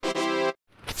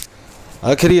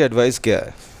आखिरी एडवाइस क्या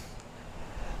है?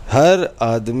 हर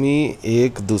आदमी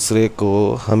एक दूसरे को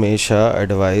हमेशा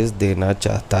एडवाइस देना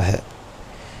चाहता है।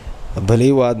 भले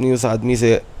ही वो आदमी उस आदमी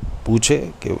से पूछे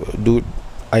कि do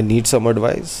I need some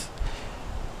advice,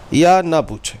 या ना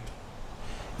पूछे।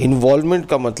 इन्वॉल्वमेंट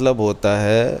का मतलब होता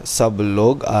है सब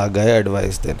लोग आ गए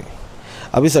एडवाइस देने।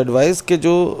 अब इस एडवाइस के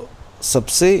जो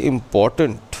सबसे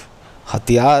इम्पोर्टेंट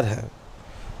हथियार हैं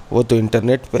वो तो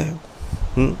इंटरनेट पे है।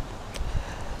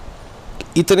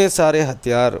 इतने सारे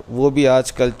हथियार, वो भी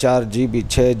आजकल 4 GB,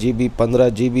 6 GB, 15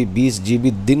 GB, 20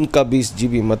 GB, दिन का 20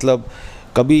 GB। मतलब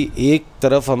कभी एक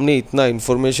तरफ हमने इतना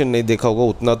इन्फॉर्मेशन नहीं देखा होगा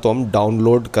उतना तो हम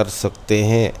डाउनलोड कर सकते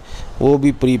हैं, वो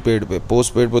भी प्रीपेड पे।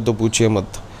 पोस्ट पेड पे तो पूछिए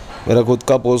मत। मेरा खुद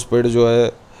का पोस्ट पेड जो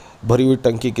है भरी हुई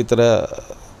टंकी की तरह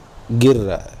गिर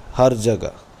रहा है हर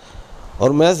जगह।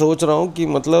 और मैं सोच रहा हूँ कि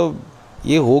मतलब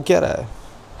ये हो क्या रहा है,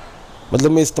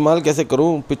 मतलब मैं इस्तेमाल कैसे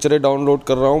करूँ? पिक्चरें डाउनलोड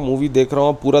कर रहा हूँ, मूवी देख रहा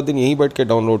हूँ, पूरा दिन यहीं बैठ के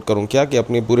डाउनलोड करूँ क्या, कि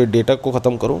अपने पूरे डेटा को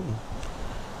ख़त्म करूँ?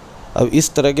 अब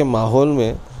इस तरह के माहौल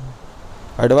में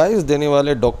एडवाइस देने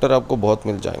वाले डॉक्टर आपको बहुत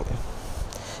मिल जाएंगे।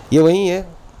 ये वही है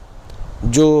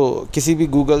जो किसी भी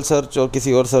गूगल सर्च और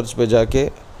किसी और सर्च पे जाके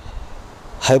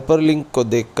हाइपरलिंक को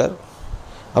देखकर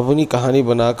अपनी कहानी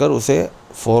बनाकर उसे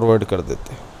फॉरवर्ड कर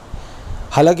देते हैं।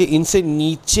 हालांकि इनसे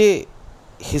नीचे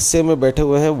हिस्से में बैठे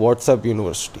हुए हैं व्हाट्सएप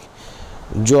यूनिवर्सिटी,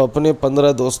 जो अपने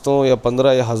 15 दोस्तों या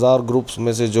 15 या 1000 ग्रुप्स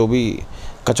में से जो भी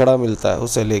कचड़ा मिलता है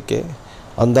उसे लेके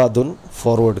अंधाधुन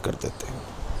फॉरवर्ड कर देते हैं।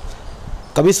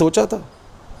 कभी सोचा था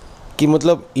कि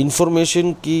मतलब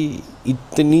इन्फॉर्मेशन की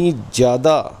इतनी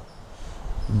ज़्यादा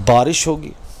बारिश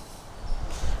होगी?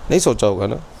 नहीं सोचा होगा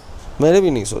ना, मैंने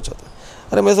भी नहीं सोचा था।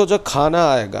 अरे मैं सोचा खाना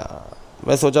आएगा,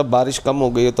 मैं सोचा बारिश कम हो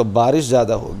गई है तो बारिश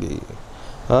ज़्यादा होगी,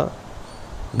 हाँ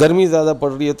गर्मी ज़्यादा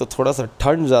पड़ रही है तो थोड़ा सा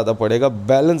ठंड ज़्यादा पड़ेगा,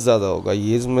 बैलेंस ज़्यादा होगा।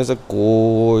 ये इसमें से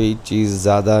कोई चीज़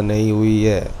ज़्यादा नहीं हुई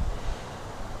है।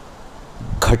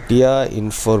 घटिया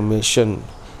इन्फॉर्मेशन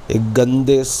एक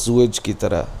गंदे सूएज की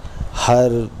तरह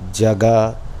हर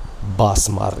जगह बास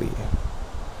मार रही है।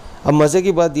 अब मज़े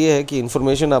की बात यह है कि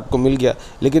इन्फॉर्मेशन आपको मिल गया,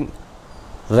 लेकिन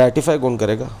रेटिफाई कौन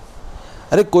करेगा?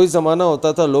 अरे कोई ज़माना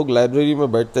होता था लोग लाइब्रेरी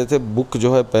में बैठते थे, बुक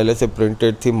जो है पहले से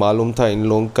प्रिंटेड थी, मालूम था इन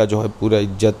लोगों का जो है पूरा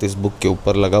इज्जत इस बुक के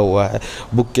ऊपर लगा हुआ है।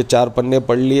 बुक के 4 पन्ने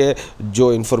पढ़ लिए,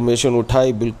 जो इन्फॉर्मेशन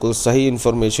उठाई बिल्कुल सही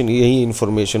इन्फॉर्मेशन, यही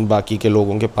इन्फॉर्मेशन बाकी के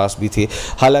लोगों के पास भी थी।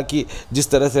 हालांकि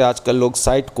जिस तरह से आजकल लोग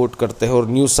साइट कोट करते हैं और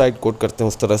न्यूज़ साइट कोट करते हैं,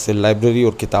 उस तरह से लाइब्रेरी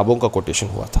और किताबों का कोटेशन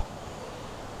हुआ था।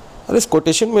 और इस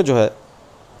कोटेशन में जो है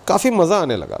काफ़ी मज़ा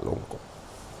आने लगा लोगों को।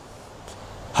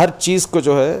 हर चीज़ को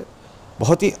जो है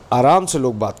बहुत ही आराम से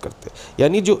लोग बात करते।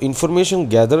 यानी जो इन्फॉर्मेशन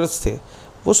गैदरर्स थे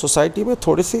वो सोसाइटी में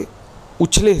थोड़े से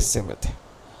उछले हिस्से में थे।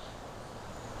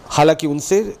 हालांकि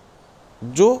उनसे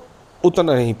जो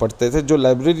उतना नहीं पढ़ते थे, जो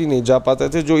लाइब्रेरी नहीं जा पाते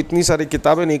थे, जो इतनी सारी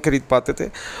किताबें नहीं खरीद पाते थे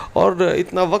और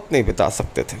इतना वक्त नहीं बिता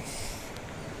सकते थे।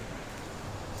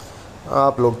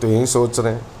 आप लोग तो यही सोच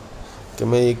रहे हैं कि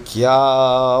मैं ये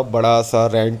क्या बड़ा सा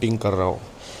रेंटिंग कर रहा हूँ।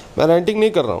 मैं रेंटिंग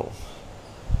नहीं कर रहा हूँ,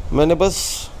 मैंने बस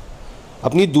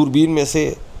अपनी दूरबीन में से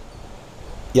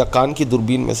या कान की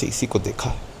दूरबीन में से इसी को देखा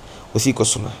है, उसी को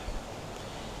सुना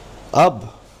है। अब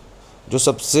जो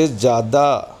सबसे ज़्यादा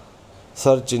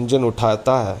सर्च इंजन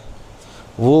उठाता है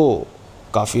वो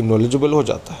काफ़ी नॉलेजेबल हो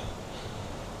जाता है।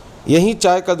 यही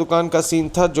चाय का दुकान का सीन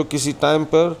था जो किसी टाइम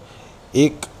पर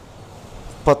एक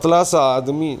पतला सा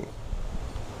आदमी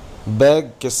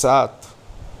बैग के साथ,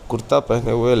 कुर्ता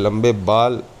पहने हुए, लंबे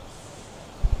बाल,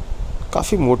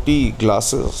 काफ़ी मोटी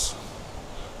ग्लासेस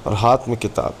और हाथ में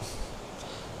किताब,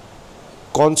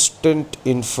 constant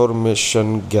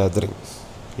information gathering,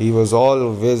 he was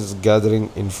always gathering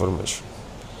information.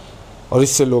 और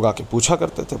इससे लोग आके पूछा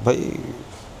करते थे, भाई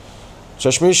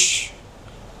चश्मिश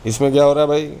इसमें क्या हो रहा है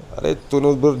भाई? अरे तूने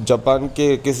उधर जापान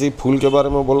के किसी फूल के बारे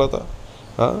में बोला था,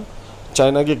 हाँ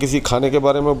चाइना के किसी खाने के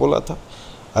बारे में बोला था,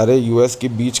 अरे यूएस की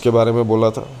बीच के बारे में बोला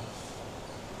था।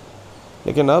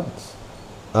 लेकिन अब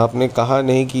आपने कहा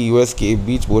नहीं कि यूएस की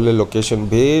बीच, बोले लोकेशन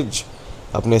भेज,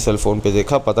 अपने सेल फ़ोन पे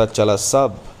देखा, पता चला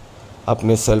सब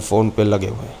अपने सेल फ़ोन पे लगे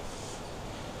हुए हैं।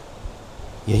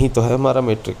 यही तो है हमारा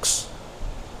मैट्रिक्स,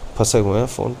 फंसे हुए हैं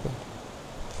फ़ोन पे।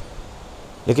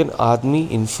 लेकिन आदमी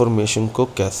इंफॉर्मेशन को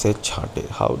कैसे छांटे?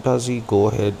 How does he go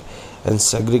ahead and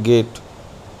segregate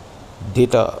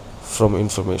data from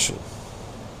information?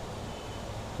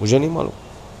 मुझे नहीं मालूम।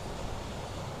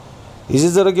 इसी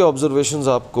तरह के ऑब्जर्वेशंस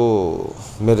आपको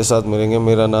मेरे साथ मिलेंगे।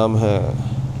 मेरा नाम है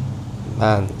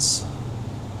मैन्स।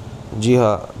 जी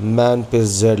हाँ, मैन पे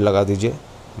जेड लगा दीजिए,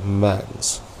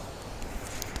 मैन्स।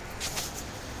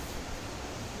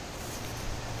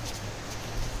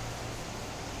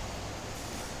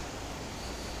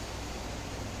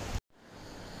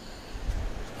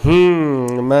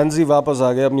 मैंजी वापस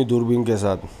आ गया अपनी दूरबीन के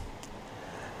साथ।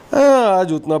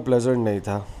 आज उतना प्लेजेंट नहीं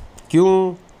था। क्यों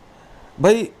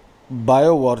भाई?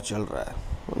 बायो वॉर चल रहा है,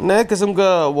 नए किस्म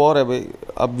का वॉर है भाई।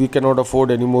 अब we can not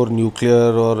afford any more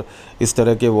nuclear और इस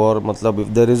तरह के वॉर। मतलब if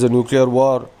there is a nuclear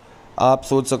war, आप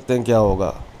सोच सकते हैं क्या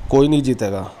होगा। कोई नहीं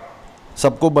जीतेगा,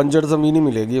 सबको बंजर ज़मीन ही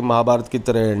मिलेगी महाभारत की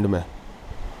तरह एंड में।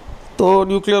 तो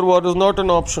nuclear war is not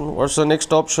an option. What's the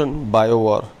next option? Bio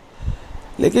war.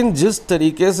 लेकिन जिस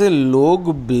तरीके से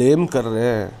लोग ब्लेम कर रहे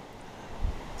हैं,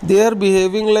 दे आर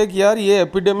बिहेविंग लाइक यार ये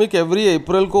एपिडेमिक एवरी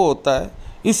अप्रैल को होता है,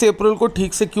 इस अप्रैल को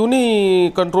ठीक से क्यों नहीं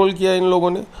कंट्रोल किया इन लोगों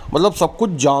ने? मतलब सब कुछ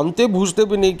जानते बूझते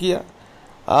भी नहीं किया।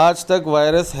 आज तक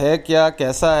वायरस है क्या,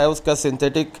 कैसा है, उसका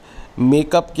सिंथेटिक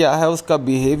मेकअप क्या है, उसका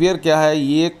बिहेवियर क्या है,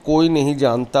 ये कोई नहीं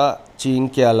जानता चीन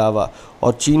के अलावा।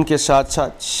 और चीन के साथ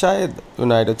साथ शायद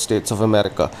यूनाइटेड स्टेट्स ऑफ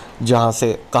अमेरिका, जहाँ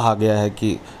से कहा गया है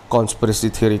कि कॉन्स्पिरेसी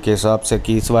थ्योरी के हिसाब से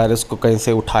कि इस वायरस को कहीं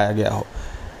से उठाया गया हो।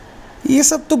 ये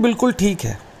सब तो बिल्कुल ठीक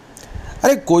है।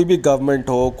 अरे कोई भी गवर्नमेंट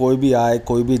हो, कोई भी आए,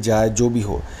 कोई भी जाए, जो भी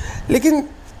हो, लेकिन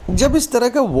जब इस तरह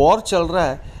का वॉर चल रहा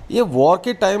है, ये वॉर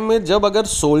के टाइम में जब अगर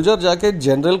सोल्जर जाके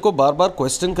जनरल को बार बार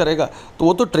क्वेश्चन करेगा तो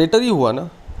वो तो ट्रेटर ही हुआ ना।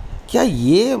 क्या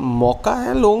ये मौका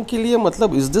है लोगों के लिए?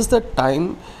 मतलब is this the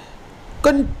time?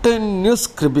 Continuous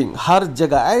cribbing हर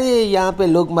जगह, अरे यहाँ पे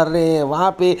लोग मर रहे हैं,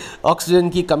 वहाँ पे ऑक्सीजन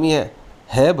की कमी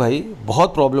है भाई,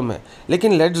 बहुत प्रॉब्लम है।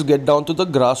 लेकिन let's get down to the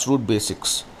grass root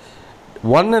basics.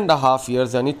 1.5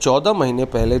 years यानी 14 महीने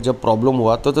पहले जब प्रॉब्लम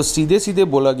हुआ तो सीधे सीधे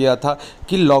बोला गया था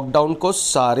कि लॉकडाउन को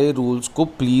सारे रूल्स को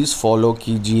प्लीज़ फॉलो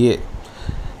कीजिए।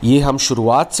 ये हम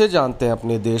शुरुआत से जानते हैं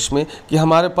अपने देश में कि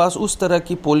हमारे पास उस तरह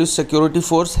की पुलिस सिक्योरिटी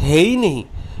फोर्स है ही नहीं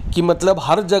कि मतलब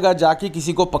हर जगह जाके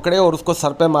किसी को पकड़े और उसको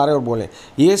सर पे मारे और बोलें।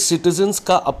 ये सिटीजन्स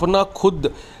का अपना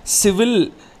खुद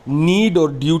सिविल नीड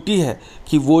और ड्यूटी है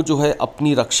कि वो जो है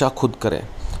अपनी रक्षा खुद करें।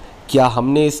 क्या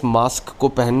हमने इस मास्क को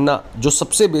पहनना जो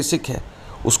सबसे बेसिक है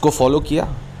उसको फॉलो किया?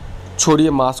 छोड़िए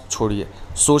मास्क, छोड़िए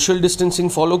सोशल डिस्टेंसिंग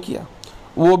फॉलो किया,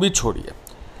 वो भी छोड़िए।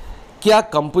 क्या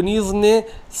कंपनीज़ ने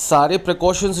सारे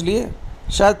प्रिकॉशंस लिए?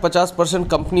 शायद 50%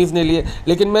 कंपनीज़ ने लिए,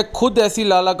 लेकिन मैं खुद ऐसी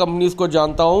लाला कंपनीज़ को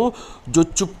जानता हूँ जो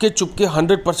चुपके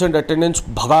 100% अटेंडेंस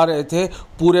भगा रहे थे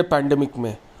पूरे पैंडेमिक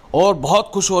में और बहुत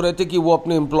खुश हो रहे थे कि वो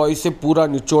अपने एम्प्लॉय से पूरा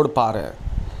निचोड़ पा रहे हैं।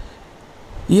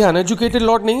 ये अनएजुकेटेड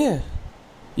लॉट नहीं है,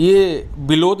 ये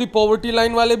बिलो द पॉवर्टी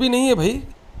लाइन वाले भी नहीं है भाई।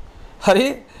 अरे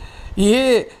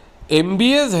ये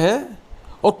MBAs हैं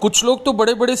और कुछ लोग तो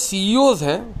बड़े बड़े CEOs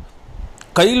हैं।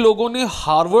 कई लोगों ने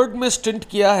हार्वर्ड में स्टिंट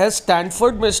किया है,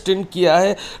 स्टैनफोर्ड में स्टिंट किया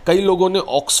है, कई लोगों ने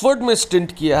ऑक्सफोर्ड में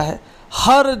स्टिंट किया है।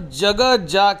 हर जगह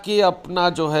जाके अपना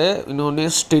जो है इन्होंने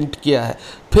स्टिंट किया है,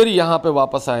 फिर यहाँ पे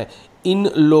वापस आए। इन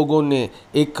लोगों ने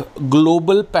एक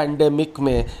ग्लोबल पैंडेमिक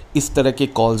में इस तरह के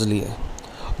कॉल्स लिए।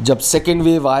 जब सेकेंड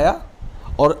वेव आया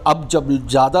और अब जब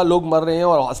ज़्यादा लोग मर रहे हैं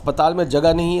और अस्पताल में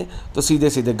जगह नहीं है तो सीधे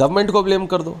सीधे गवर्नमेंट को ब्लेम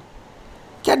कर दो।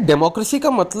 क्या डेमोक्रेसी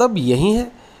का मतलब यही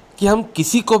है कि हम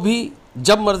किसी को भी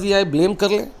जब मर्जी आए ब्लेम कर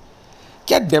लें?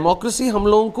 क्या डेमोक्रेसी हम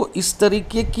लोगों को इस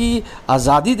तरीके की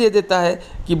आज़ादी दे देता है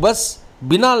कि बस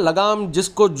बिना लगाम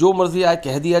जिसको जो मर्जी आए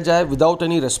कह दिया जाए, without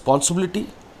any responsibility,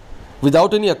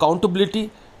 without any accountability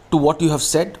to what you have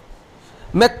said?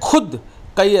 मैं खुद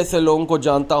कई ऐसे लोगों को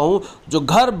जानता हूँ जो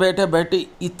घर बैठे बैठे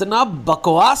इतना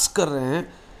बकवास कर रहे हैं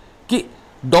कि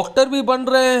डॉक्टर भी बन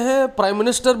रहे हैं, प्राइम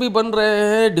मिनिस्टर भी बन रहे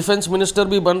हैं, डिफेंस मिनिस्टर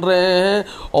भी बन रहे हैं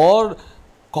और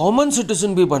कॉमन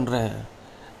सिटीजन भी बन रहे हैं।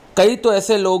 कई तो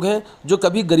ऐसे लोग हैं जो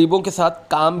कभी गरीबों के साथ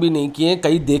काम भी नहीं किए,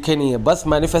 कई देखे नहीं है, बस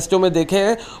मैनिफेस्टो में देखे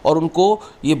हैं और उनको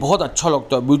ये बहुत अच्छा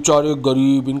लगता है, बेचारे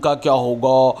गरीब, इनका क्या होगा,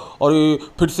 और ये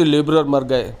फिर से लेबरर मर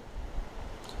गए।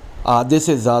 आधे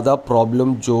से ज़्यादा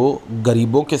प्रॉब्लम जो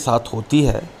गरीबों के साथ होती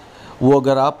है वो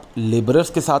अगर आप लेबरर्स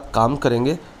के साथ काम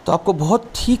करेंगे तो आपको बहुत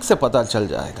ठीक से पता चल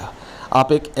जाएगा।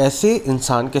 आप एक ऐसे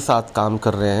इंसान के साथ काम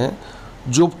कर रहे हैं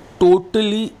जो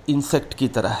टोटली इंसेक्ट की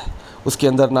तरह है, उसके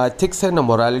अंदर ना एथिक्स है, ना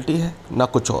मोरालिटी है, ना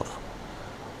कुछ और।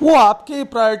 वो आपके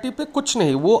प्रायोरिटी पे कुछ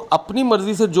नहीं, वो अपनी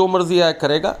मर्ज़ी से जो मर्ज़ी आया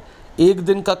करेगा। एक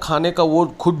दिन का खाने का वो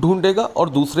खुद ढूंढेगा और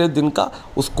दूसरे दिन का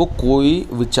उसको कोई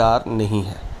विचार नहीं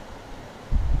है।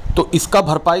 तो इसका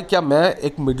भरपाई क्या मैं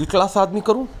एक मिडिल क्लास आदमी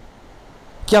करूं?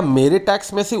 क्या मेरे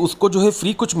टैक्स में से उसको जो है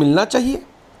फ्री कुछ मिलना चाहिए?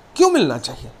 क्यों मिलना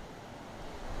चाहिए?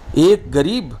 एक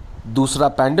गरीब, दूसरा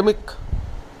पैंडेमिक।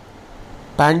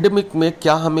 पैंडेमिक में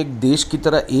क्या हम एक देश की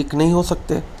तरह एक नहीं हो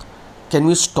सकते? Can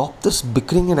we stop this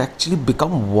bickering and actually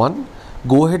become one?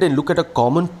 Go ahead and look at a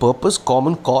common purpose,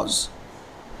 common cause.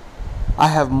 I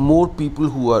have more people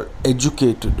who are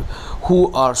educated, who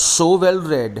are so well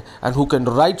read and who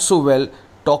can write so well,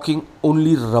 talking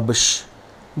only rubbish,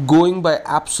 going by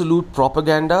absolute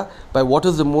propaganda, by what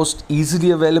is the most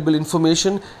easily available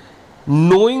information,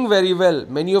 knowing very well,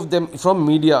 many of them from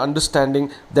media,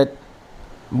 understanding that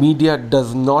media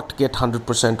does not get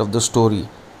 100% of the story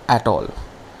at all.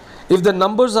 If the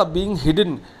numbers are being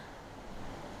hidden,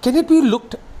 can it be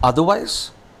looked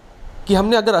otherwise? कि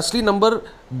हमने अगर असली number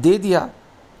दे दिया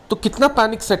तो कितना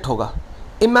panic set होगा?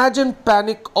 Imagine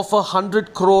panic of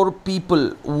 100 crore people,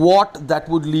 what that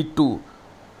would lead to.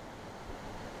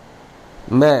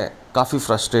 मैं काफ़ी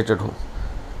फ्रस्ट्रेटेड हूँ.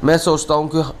 मैं सोचता हूँ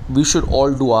कि we should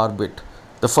all do our bit.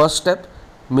 The first step,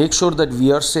 make sure that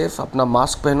we are safe. अपना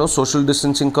मास्क पहनो, सोशल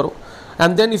डिस्टेंसिंग करो,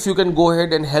 and then if you can go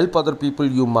ahead and help other people,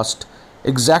 you must.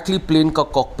 Exactly plane का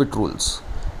cockpit rules,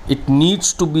 it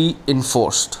needs to be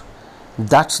enforced.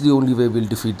 That's the only way will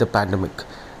defeat the pandemic.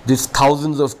 This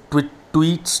thousands of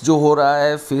tweets जो हो रहा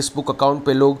है, Facebook account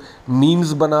पे लोग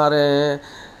memes बना रहे हैं,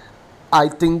 I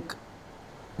think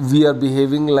we are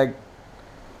behaving like,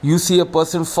 you see a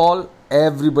person fall,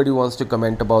 everybody wants to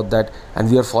comment about that,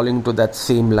 and we are falling to that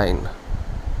same line.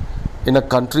 In a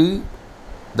country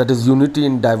that is unity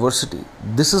in diversity,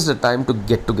 this is the time to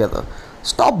get together.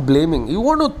 Stop blaming. You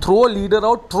want to throw a leader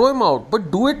out, throw him out, but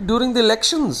do it during the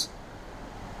elections.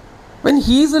 When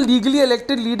he is a legally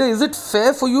elected leader, is it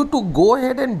fair for you to go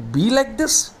ahead and be like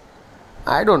this?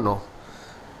 I don't know.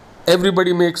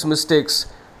 Everybody makes mistakes.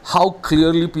 How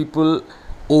clearly people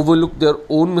overlook their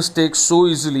own mistakes so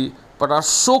easily but are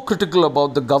so critical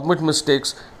about the government mistakes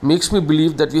makes me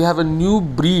believe that we have a new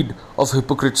breed of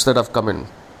hypocrites that have come in.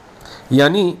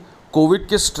 यानी COVID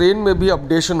के strain में भी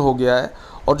updation हो गया है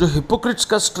और जो hypocrites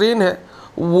का स्ट्रेन है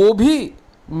वो भी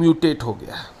म्यूटेट हो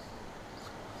गया है.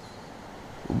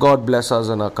 God bless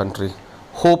us and our country.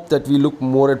 Hope that we look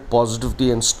more at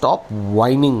positivity and stop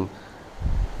whining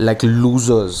like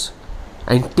losers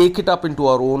and take it up into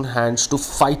our own hands to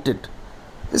fight it.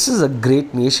 This is a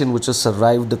great nation which has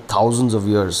survived thousands of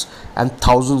years and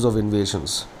thousands of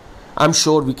invasions. I'm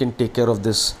sure we can take care of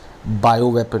this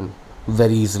bioweapon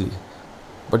very easily.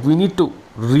 But we need to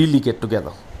really get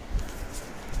together.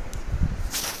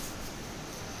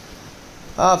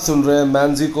 आप सुन रहे हैं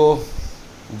मैनजी को.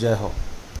 जय हो.